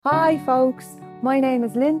Hi folks, my name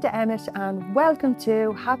is Linda Emmett and welcome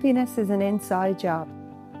to Happiness is an Inside Job.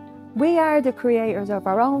 We are the creators of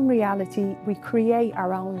our own reality, we create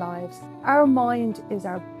our own lives. Our mind is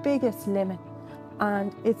our biggest limit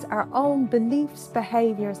and it's our own beliefs,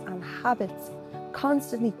 behaviours and habits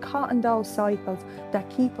constantly caught in those cycles that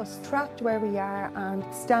keep us trapped where we are and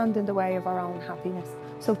stand in the way of our own happiness.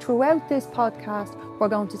 So throughout this podcast, we're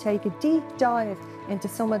going to take a deep dive into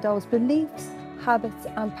some of those beliefs, habits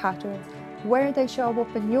and patterns, where they show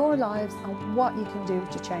up in your lives and what you can do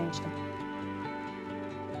to change them.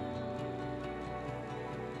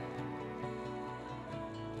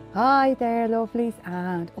 Hi there lovelies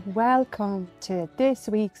and welcome to this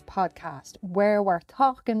week's podcast where we're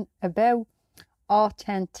talking about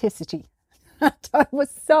authenticity. I was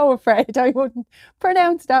so afraid I wouldn't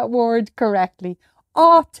pronounce that word correctly.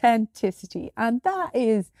 Authenticity, and that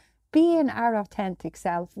is being our authentic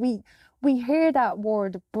self. We hear that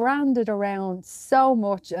word branded around so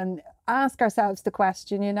much and ask ourselves the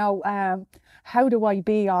question, how do I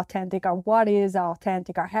be authentic, or what is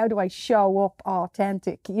authentic, or how do I show up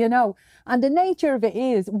authentic, And the nature of it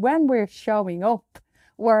is when we're showing up,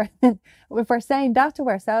 if we're saying that to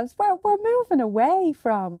ourselves, we're moving away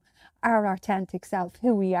from our authentic self,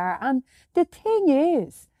 who we are. And the thing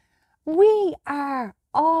is, we are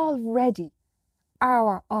already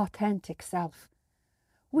our authentic self.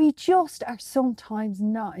 We just are sometimes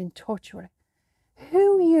not in touch with it.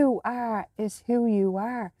 Who you are is who you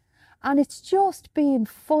are. And it's just being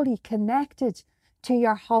fully connected to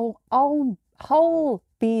your whole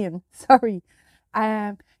being.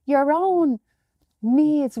 Your own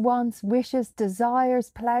needs, wants, wishes, desires,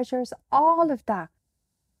 pleasures, all of that.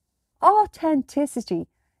 Authenticity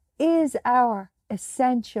is our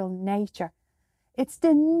essential nature. It's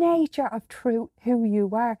the nature of true who you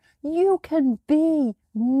are. You can be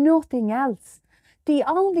nothing else. The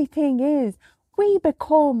only thing is we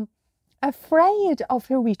become afraid of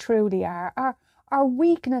who we truly are. Our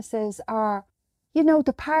weaknesses are,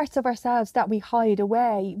 the parts of ourselves that we hide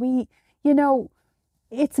away.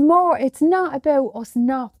 It's not about us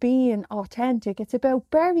not being authentic. It's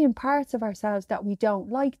about burying parts of ourselves that we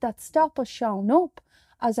don't like, that stop us showing up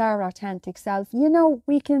as our authentic self.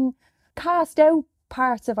 We can cast out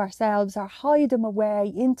parts of ourselves or hide them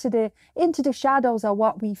away into the shadows of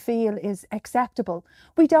what we feel is acceptable.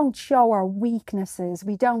 We don't show our weaknesses.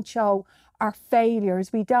 We don't show our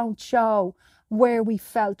failures. We don't show where we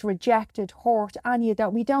felt rejected, hurt, any of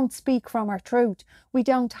that. We don't speak from our truth. We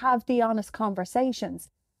don't have the honest conversations.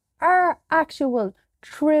 Our actual,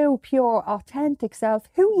 true, pure, authentic self,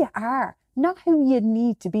 who you are, not who you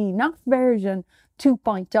need to be, not version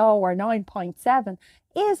 2.0 or 9.7,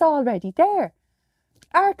 is already there.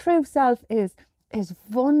 Our true self is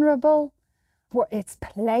vulnerable, it's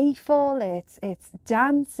playful, it's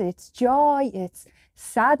dance, it's joy, it's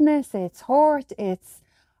sadness, it's hurt, it's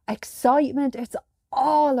excitement, it's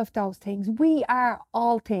all of those things. We are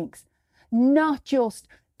all things, not just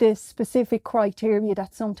the specific criteria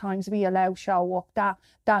that sometimes we allow show up,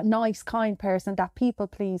 that nice, kind person, that people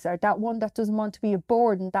pleaser, that one that doesn't want to be a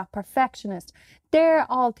burden, that perfectionist. They're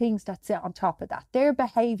all things that sit on top of that. They're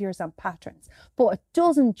behaviours and patterns. But it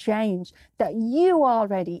doesn't change that you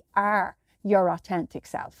already are your authentic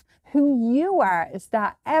self. Who you are is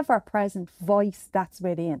that ever-present voice that's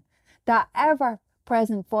within, that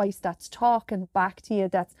ever-present voice that's talking back to you,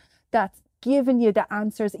 that's giving you the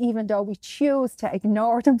answers, even though we choose to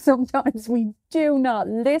ignore them sometimes. We do not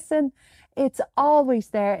listen. It's always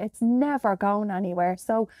there. It's never going anywhere.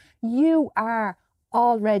 So you are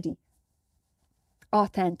already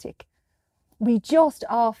authentic. We just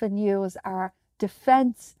often use our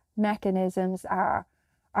defense mechanisms, our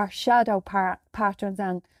shadow patterns,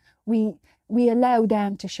 and we allow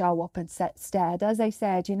them to show up instead. As I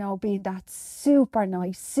said, being that super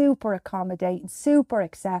nice, super accommodating, super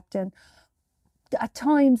accepting, at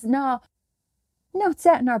times not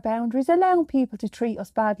setting our boundaries, allowing people to treat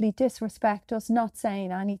us badly, disrespect us, not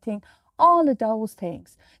saying anything. All of those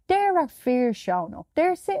things, they're our fears showing up.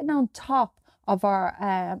 They're sitting on top of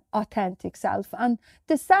our authentic self. And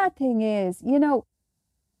the sad thing is,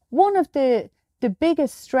 one of the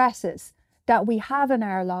biggest stresses that we have in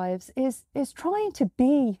our lives is trying to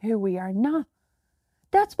be who we are not.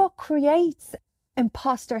 That's what creates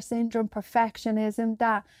imposter syndrome, perfectionism,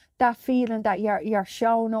 that feeling that you're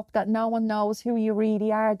showing up, that no one knows who you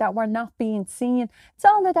really are, that we're not being seen. It's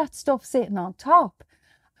all of that stuff sitting on top.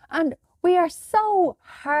 And we are so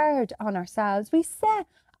hard on ourselves. We set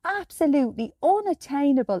absolutely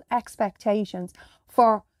unattainable expectations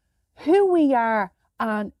for who we are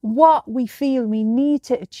and what we feel we need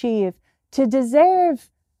to achieve to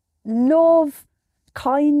deserve love,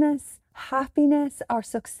 kindness, happiness, or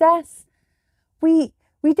success, we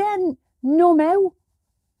then numb out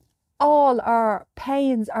all our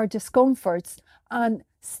pains, our discomforts, and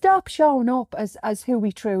stop showing up as who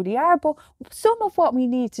we truly are. But some of what we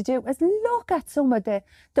need to do is look at some of the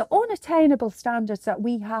unattainable standards that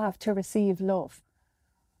we have to receive love,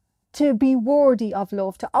 to be worthy of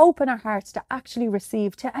love, to open our hearts to actually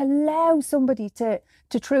receive, to allow somebody to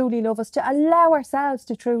truly love us, to allow ourselves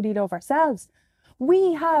to truly love ourselves.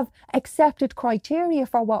 We have accepted criteria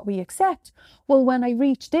for what we accept. Well, when I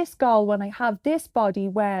reach this goal, when I have this body,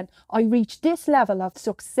 when I reach this level of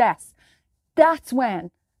success, that's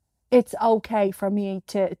when it's okay for me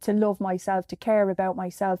to love myself, to care about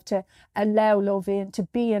myself, to allow love in, to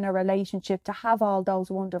be in a relationship, to have all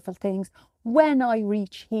those wonderful things when I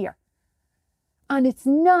reach here. And it's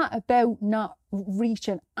not about not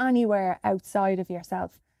reaching anywhere outside of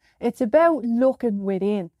yourself. It's about looking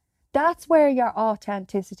within. That's where your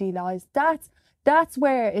authenticity lies. That's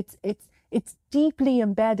where it's deeply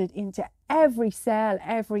embedded into every cell,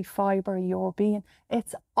 every fibre of your being.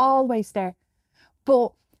 It's always there.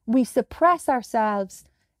 But we suppress ourselves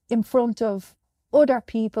in front of other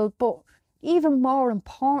people. But even more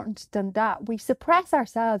important than that, we suppress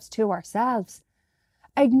ourselves to ourselves,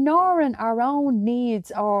 ignoring our own needs,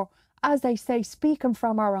 or, as they say, speaking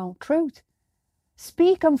from our own truth,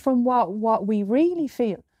 speaking from what we really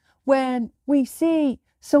feel. When we see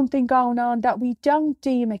something going on that we don't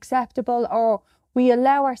deem acceptable, or we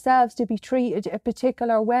allow ourselves to be treated a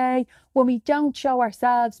particular way, when we don't show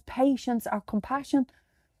ourselves patience or compassion,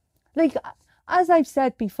 like, as I've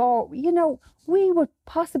said before, we would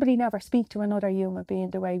possibly never speak to another human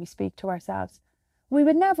being the way we speak to ourselves. We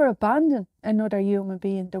would never abandon another human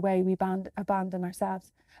being the way we abandon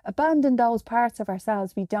ourselves. Abandon those parts of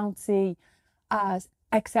ourselves we don't see as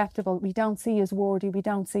acceptable, we don't see as worthy, we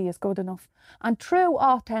don't see as good enough. And true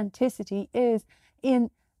authenticity is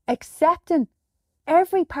in accepting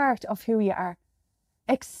every part of who you are,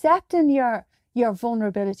 accepting your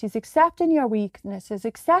vulnerabilities, accepting your weaknesses,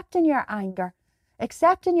 accepting your anger,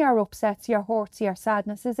 accepting your upsets, your hurts, your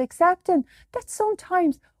sadnesses, accepting that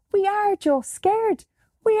sometimes we are just scared,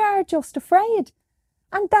 we are just afraid,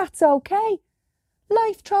 and that's okay.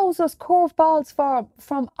 Life throws us curveballs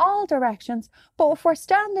from all directions, but if we're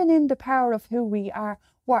standing in the power of who we are,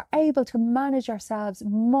 we're able to manage ourselves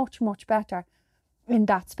much, much better in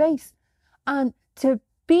that space. And to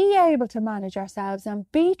be able to manage ourselves and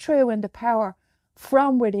be true in the power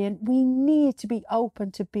from within, we need to be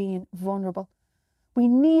open to being vulnerable. We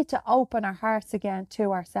need to open our hearts again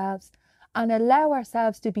to ourselves and allow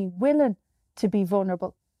ourselves to be willing to be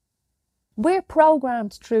vulnerable. We're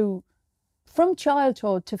programmed from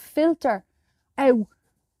childhood to filter out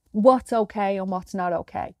what's okay and what's not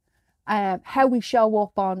okay. How we show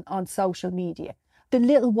up on social media, the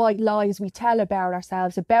little white lies we tell about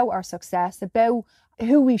ourselves, about our success, about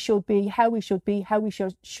who we should be, how we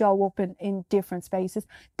should show up in different spaces.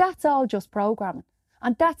 That's all just programming.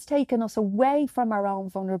 And that's taken us away from our own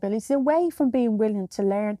vulnerabilities, away from being willing to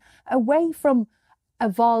learn, away from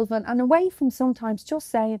evolving, and away from sometimes just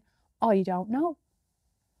saying, I don't know.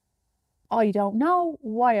 I don't know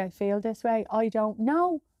why I feel this way. I don't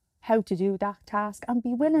know how to do that task. And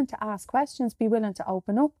be willing to ask questions, be willing to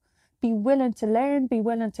open up, be willing to learn, be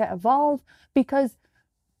willing to evolve, because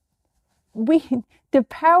the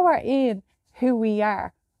power in who we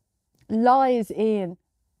are lies in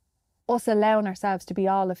us allowing ourselves to be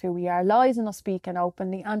all of who we are, lies in us speaking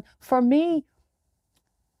openly. And for me,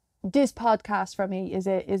 this podcast for me is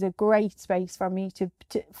a great space for me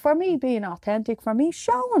for me being authentic, for me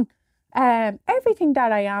showing everything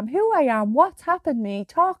that I am, who I am, what's happened to me,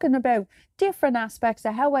 talking about different aspects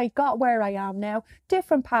of how I got where I am now,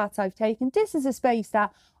 different paths I've taken. This is a space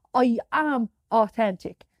that I am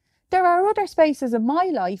authentic. There are other spaces in my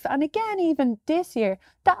life, and again, even this year,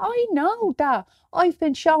 that I know that I've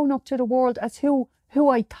been showing up to the world as who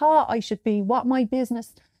I thought I should be, what my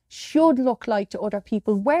business should look like to other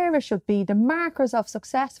people, where it should be, the markers of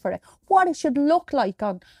success for it, what it should look like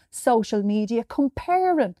on social media,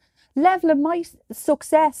 comparing, leveling my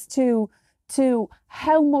success to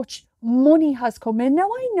how much money has come in. Now,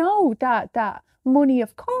 I know that money,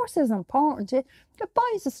 of course, is important. It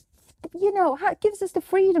buys us, gives us the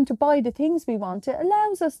freedom to buy the things we want. It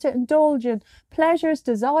allows us to indulge in pleasures,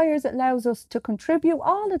 desires. It allows us to contribute,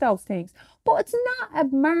 all of those things. But it's not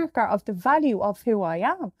a marker of the value of who I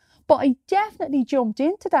am. But I definitely jumped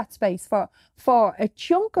into that space for a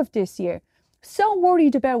chunk of this year. So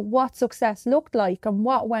worried about what success looked like and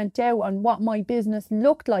what went out and what my business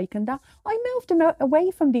looked like, and that I moved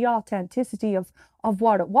away from the authenticity of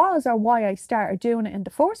what it was or why I started doing it in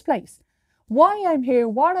the first place. why I'm here,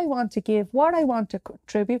 what I want to give, what I want to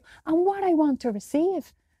contribute, and what I want to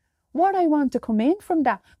receive, what I want to come in from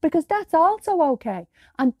that, because that's also okay.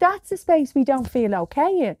 And that's the space we don't feel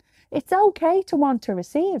okay in. It's okay to want to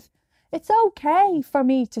receive. It's okay for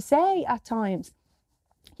me to say at times,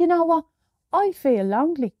 you know what, I feel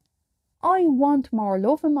lonely. I want more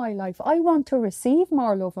love in my life. I want to receive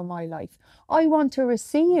more love in my life. I want to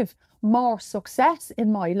receive more success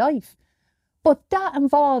in my life. But that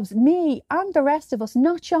involves me and the rest of us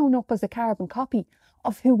not showing up as a carbon copy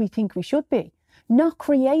of who we think we should be, not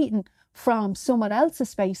creating from someone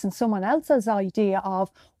else's space and someone else's idea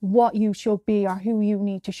of what you should be or who you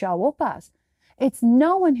need to show up as. It's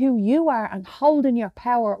knowing who you are and holding your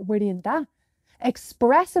power within that.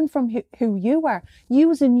 Expressing from who you are,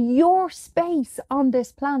 using your space on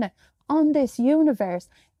this planet, on this universe,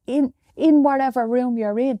 in whatever room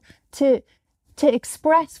you're in, to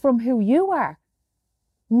express from who you are.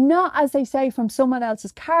 Not, as they say, from someone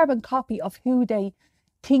else's carbon copy of who they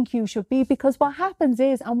think you should be. Because what happens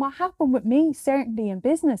is, and what happened with me, certainly in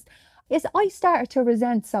business, is I started to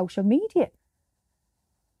resent social media.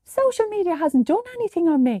 Social media hasn't done anything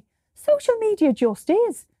on me. Social media just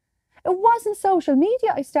is. It wasn't social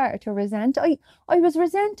media I started to resent. I was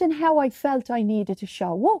resenting how I felt I needed to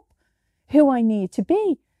show up, who I need to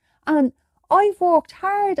be. And I've worked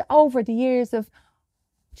hard over the years of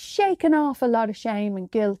shaking off a lot of shame and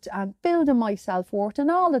guilt and building my self-worth and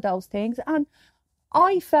all of those things. And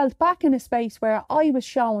I felt back in a space where I was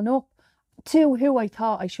showing up to who I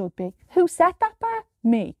thought I should be. Who set that bar?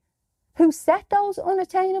 Me. Who set those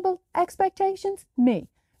unattainable expectations? Me.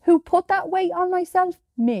 Who put that weight on myself?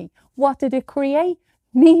 Me. What did it create?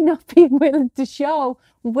 Me not being willing to show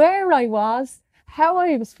where I was, how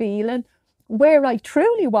I was feeling, where I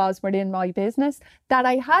truly was within my business, that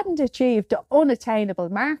I hadn't achieved the unattainable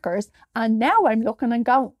markers. And now I'm looking and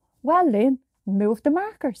going, well, Lynn, move the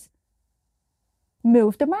markers.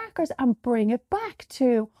 Move the markers and bring it back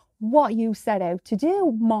to what you set out to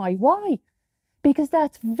do, my why. Because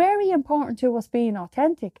that's very important to us being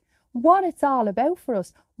authentic. What it's all about for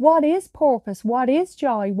us. What is purpose? What is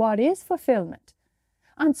joy? What is fulfillment?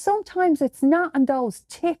 And sometimes it's not in those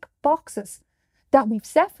tick boxes that we've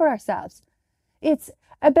set for ourselves. It's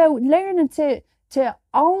about learning to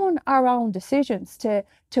own our own decisions, to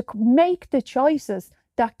make the choices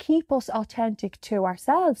that keep us authentic to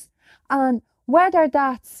ourselves. And whether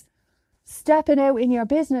that's stepping out in your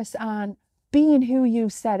business and being who you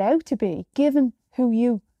set out to be, giving who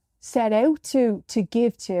you set out to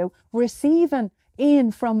give to, receiving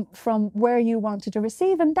in from where you wanted to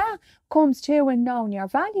receive. And that comes to in knowing your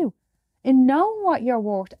value, in knowing what you're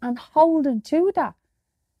worth and holding to that,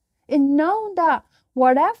 in knowing that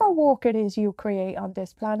whatever work it is you create on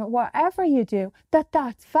this planet, whatever you do,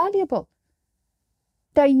 that's valuable,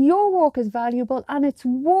 that your work is valuable and it's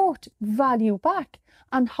worth value back,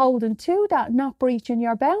 and holding to that, not breaching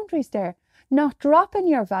your boundaries there, not dropping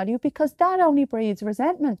your value, because that only breeds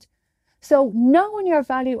resentment. So knowing your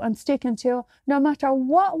value and sticking to it, no matter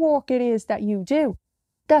what work it is that you do,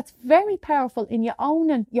 that's very powerful in you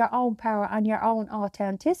owning your own power and your own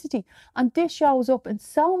authenticity. And this shows up in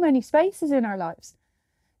so many spaces in our lives.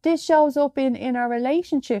 This shows up in our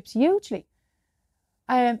relationships hugely.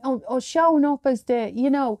 Or showing up as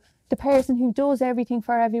the person who does everything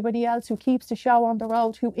for everybody else, who keeps the show on the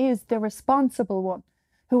road, who is the responsible one,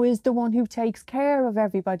 who is the one who takes care of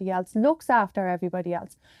everybody else, looks after everybody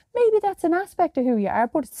else. Maybe that's an aspect of who you are,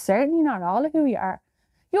 but it's certainly not all of who you are.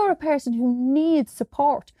 You're a person who needs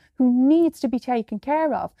support, who needs to be taken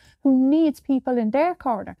care of, who needs people in their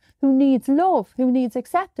corner, who needs love, who needs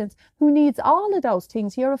acceptance, who needs all of those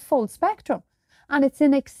things. You're a full spectrum. And it's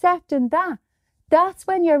in accepting that. That's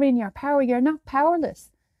when you're in your power. You're not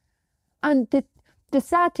powerless. And the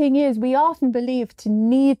sad thing is, we often believe to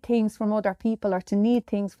need things from other people or to need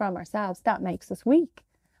things from ourselves, that makes us weak.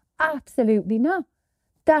 Absolutely not.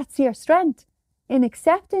 That's your strength. In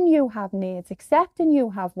accepting you have needs, accepting you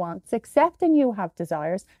have wants, accepting you have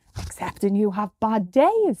desires, accepting you have bad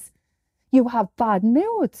days, you have bad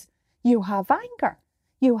moods, you have anger,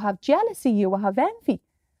 you have jealousy, you have envy.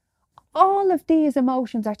 All of these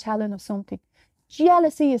emotions are telling us something.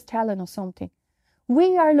 Jealousy is telling us something.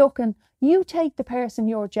 We are looking, you take the person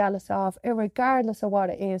you're jealous of, regardless of what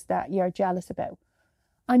it is that you're jealous about,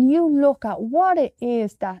 and you look at what it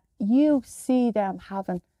is that you see them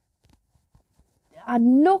having.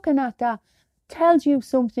 And looking at that tells you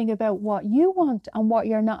something about what you want and what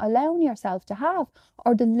you're not allowing yourself to have,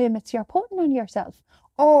 or the limits you're putting on yourself,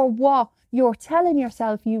 or what you're telling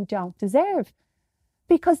yourself you don't deserve.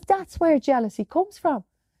 Because that's where jealousy comes from.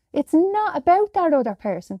 It's not about that other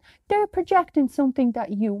person. They're projecting something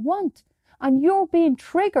that you want. And you're being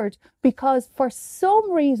triggered because for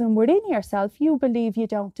some reason within yourself, you believe you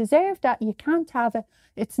don't deserve that, you can't have it,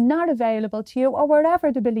 it's not available to you, or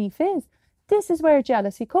wherever the belief is. This is where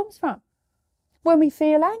jealousy comes from. When we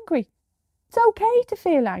feel angry, it's okay to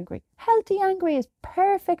feel angry. Healthy angry is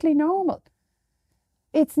perfectly normal.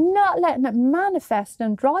 It's not letting it manifest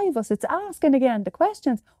and drive us. It's asking again the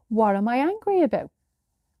questions, what am I angry about?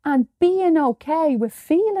 And being okay with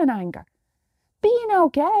feeling anger. Being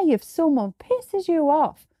okay if someone pisses you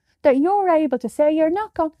off, that you're able to say you're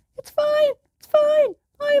not going, it's fine,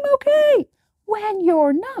 I'm okay, when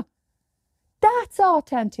you're not. That's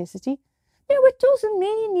authenticity. Now, it doesn't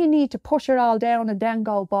mean you need to push it all down and then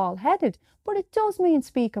go bald-headed, but it does mean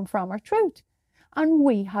speaking from our truth. And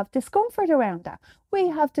we have discomfort around that. We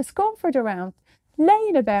have discomfort around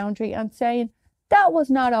laying a boundary and saying, that was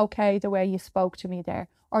not okay the way you spoke to me there.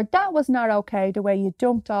 Or that was not okay the way you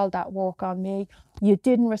dumped all that work on me. You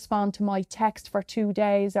didn't respond to my text for 2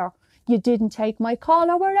 days, or you didn't take my call,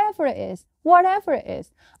 or whatever it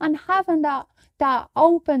is. And having that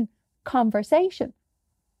open conversation.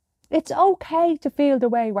 It's okay to feel the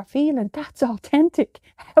way we're feeling. That's authentic.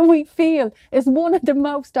 How we feel is one of the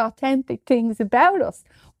most authentic things about us.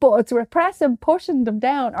 But it's repressing, pushing them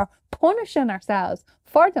down, or punishing ourselves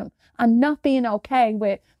for them, and not being okay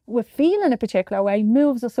with feeling a particular way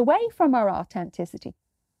moves us away from our authenticity.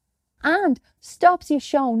 And stops you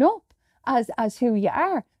showing up as who you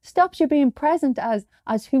are. Stops you being present as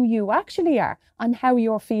who you actually are and how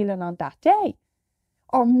you're feeling on that day.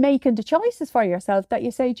 Or making the choices for yourself that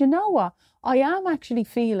you say, do you know what? I am actually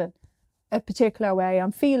feeling a particular way.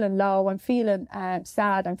 I'm feeling low. I'm feeling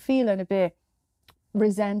sad. I'm feeling a bit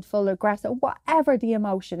resentful, aggressive, whatever the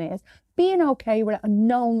emotion is. Being okay with it and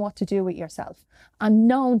knowing what to do with yourself. And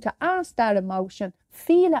knowing to ask that emotion,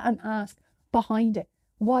 feel it and ask behind it.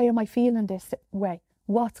 Why am I feeling this way?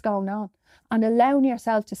 What's going on? And allowing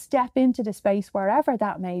yourself to step into the space wherever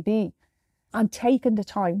that may be and taking the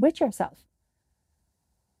time with yourself.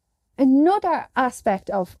 Another aspect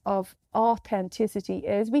of authenticity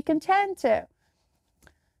is we can tend to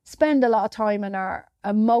spend a lot of time in our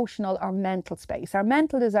emotional or mental space. Our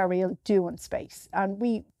mental is our real doing space. And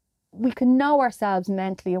we can know ourselves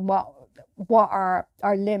mentally and what our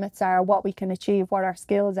limits are, what we can achieve, what our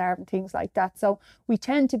skills are and things like that. So we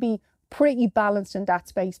tend to be pretty balanced in that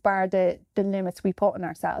space, bar the limits we put on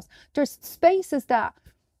ourselves. There's spaces that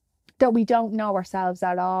we don't know ourselves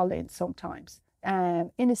at all in sometimes.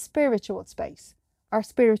 In a spiritual space, our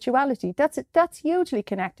spirituality, that's hugely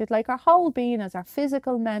connected. Like our whole being is our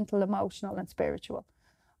physical, mental, emotional and spiritual.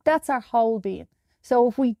 That's our whole being. So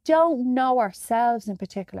if we don't know ourselves in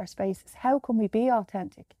particular spaces, how can we be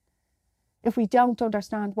authentic? If we don't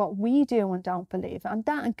understand what we do and don't believe, and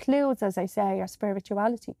that includes, as I say, our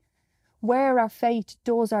spirituality, where our faith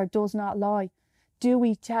does or does not lie. Do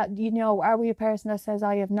we are we a person that says,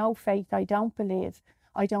 I have no faith, I don't believe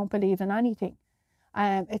in anything?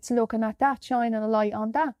 It's looking at that, shining a light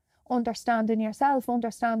on that, understanding yourself,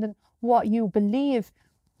 understanding what you believe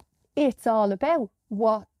it's all about,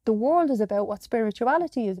 what the world is about, what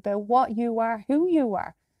spirituality is about, what you are, who you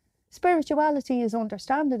are. Spirituality is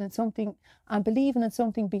understanding in something and believing in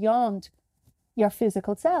something beyond your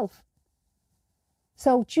physical self.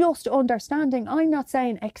 So just understanding, I'm not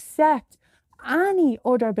saying accept any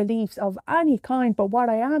other beliefs of any kind, but what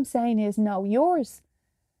I am saying is know yours.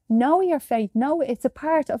 Know your faith. Know it's a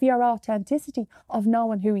part of your authenticity of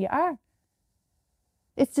knowing who you are.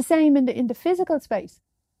 It's the same in the physical space.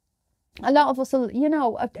 A lot of us will,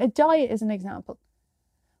 a diet is an example.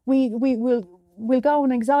 We'll go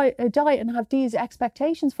on a diet and have these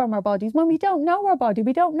expectations from our bodies when we don't know our body.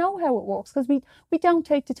 We don't know how it works because we don't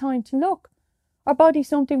take the time to look. Our body's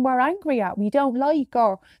something we're angry at, we don't like,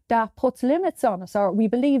 or that puts limits on us, or we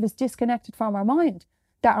believe is disconnected from our mind,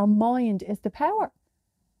 that our mind is the power.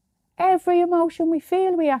 Every emotion we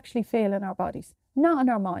feel, we actually feel in our bodies, not in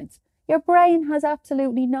our minds. Your brain has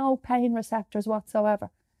absolutely no pain receptors whatsoever.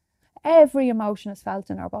 Every emotion is felt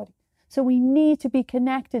in our body. So we need to be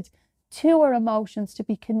connected to our emotions,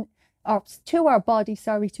 to our body,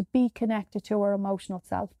 to be connected to our emotional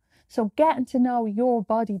self. So getting to know your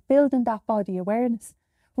body, building that body awareness,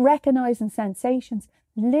 recognizing sensations,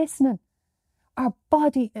 listening. Our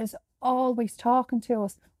body is always talking to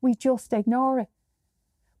us. We just ignore it.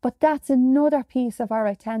 But that's another piece of our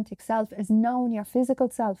authentic self, is knowing your physical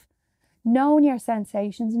self, knowing your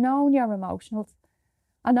sensations, knowing your emotionals,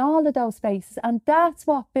 and all of those spaces. And that's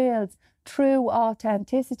what builds true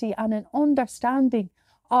authenticity and an understanding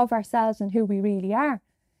of ourselves and who we really are.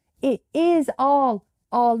 It is all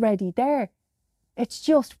already there. It's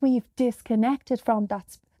just we've disconnected from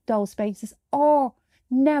those spaces, or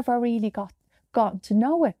never really gotten to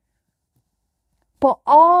know it. But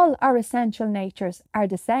all our essential natures are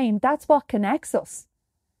the same. That's what connects us.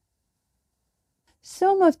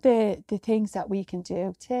 Some of the things that we can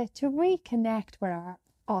do to reconnect with our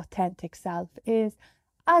authentic self is,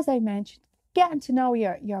 as I mentioned, getting to know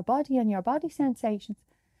your body and your body sensations.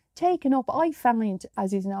 Taking up, I find,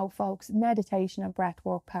 as you know, folks, meditation and breath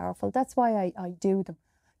work powerful. That's why I do them.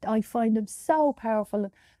 I find them so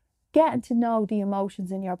powerful. Getting to know the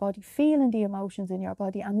emotions in your body, feeling the emotions in your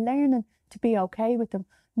body, and learning to be okay with them,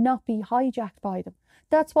 not be hijacked by them.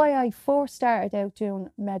 That's why I first started out doing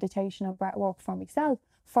meditation and breath work for myself,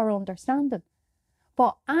 for understanding.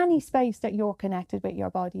 But any space that you're connected with your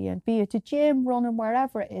body in, be it the gym, running,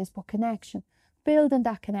 wherever it is, but connection, building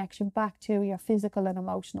that connection back to your physical and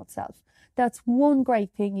emotional self. That's one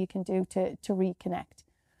great thing you can do to reconnect.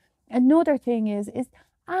 Another thing is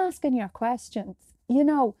asking your questions. You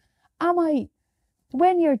know,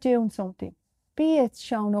 when you're doing something, be it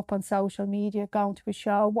showing up on social media, going to a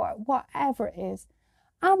show, whatever it is,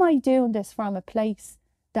 am I doing this from a place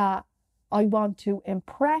that I want to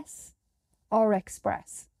impress or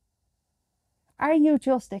express? Are you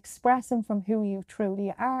just expressing from who you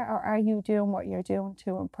truly are, or are you doing what you're doing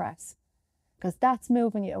to impress? Because that's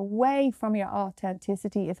moving you away from your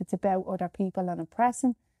authenticity if it's about other people and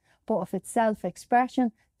impressing. But if it's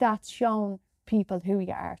self-expression, that's showing people who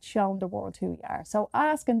you are, showing the world who you are. So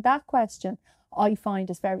asking that question, I find,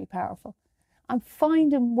 is very powerful. And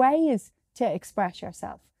finding ways to express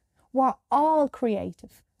yourself. We're all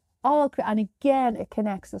creative. And again, it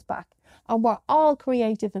connects us back. And we're all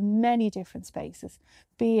creative in many different spaces.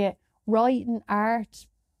 Be it writing, art,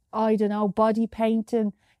 I don't know, body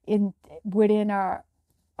painting, within our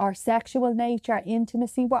sexual nature,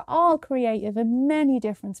 intimacy. We're all creative in many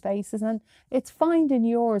different spaces. And it's finding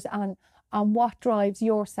yours and what drives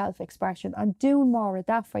your self-expression and doing more of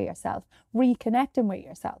that for yourself, reconnecting with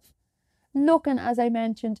yourself. Looking, as I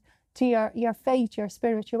mentioned, to your faith, your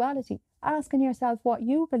spirituality, asking yourself what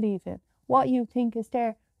you believe in, what you think is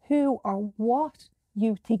there, who or what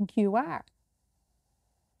you think you are.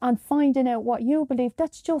 And finding out what you believe,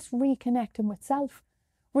 that's just reconnecting with self,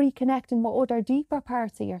 reconnecting with other deeper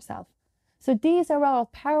parts of yourself. So these are all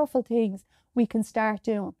powerful things we can start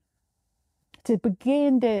doing to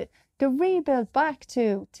begin the rebuild back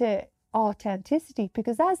to authenticity.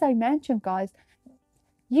 Because as I mentioned, guys,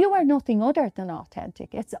 you are nothing other than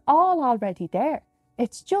authentic. It's all already there.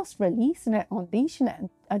 It's just releasing it, unleashing it,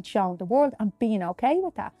 and showing the world, and being okay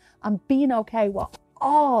with that, and being okay with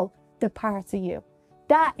all the parts of you.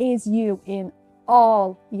 That is you in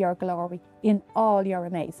all your glory, in all your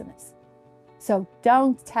amazingness. So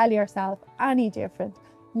don't tell yourself any different.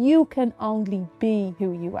 You can only be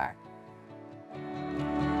who you are.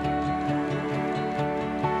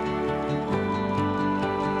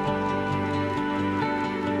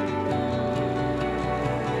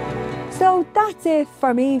 So that's it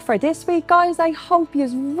for me for this week, guys. I hope you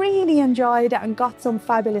really enjoyed it and got some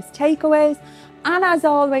fabulous takeaways. And as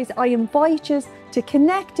always, I invite you to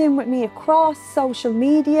connect in with me across social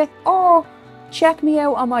media, or check me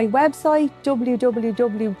out on my website,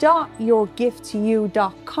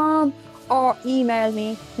 www.yourgifttoyou.com, or email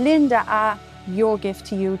me,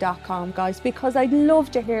 linda@yourgifttoyou.com, guys, because I'd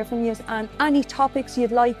love to hear from you and any topics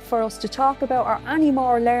you'd like for us to talk about, or any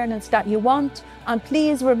more learnings that you want. And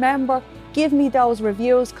please remember, give me those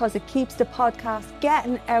reviews, because it keeps the podcast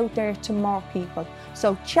getting out there to more people.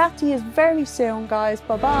 So chat to you very soon, guys.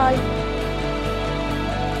 Bye bye.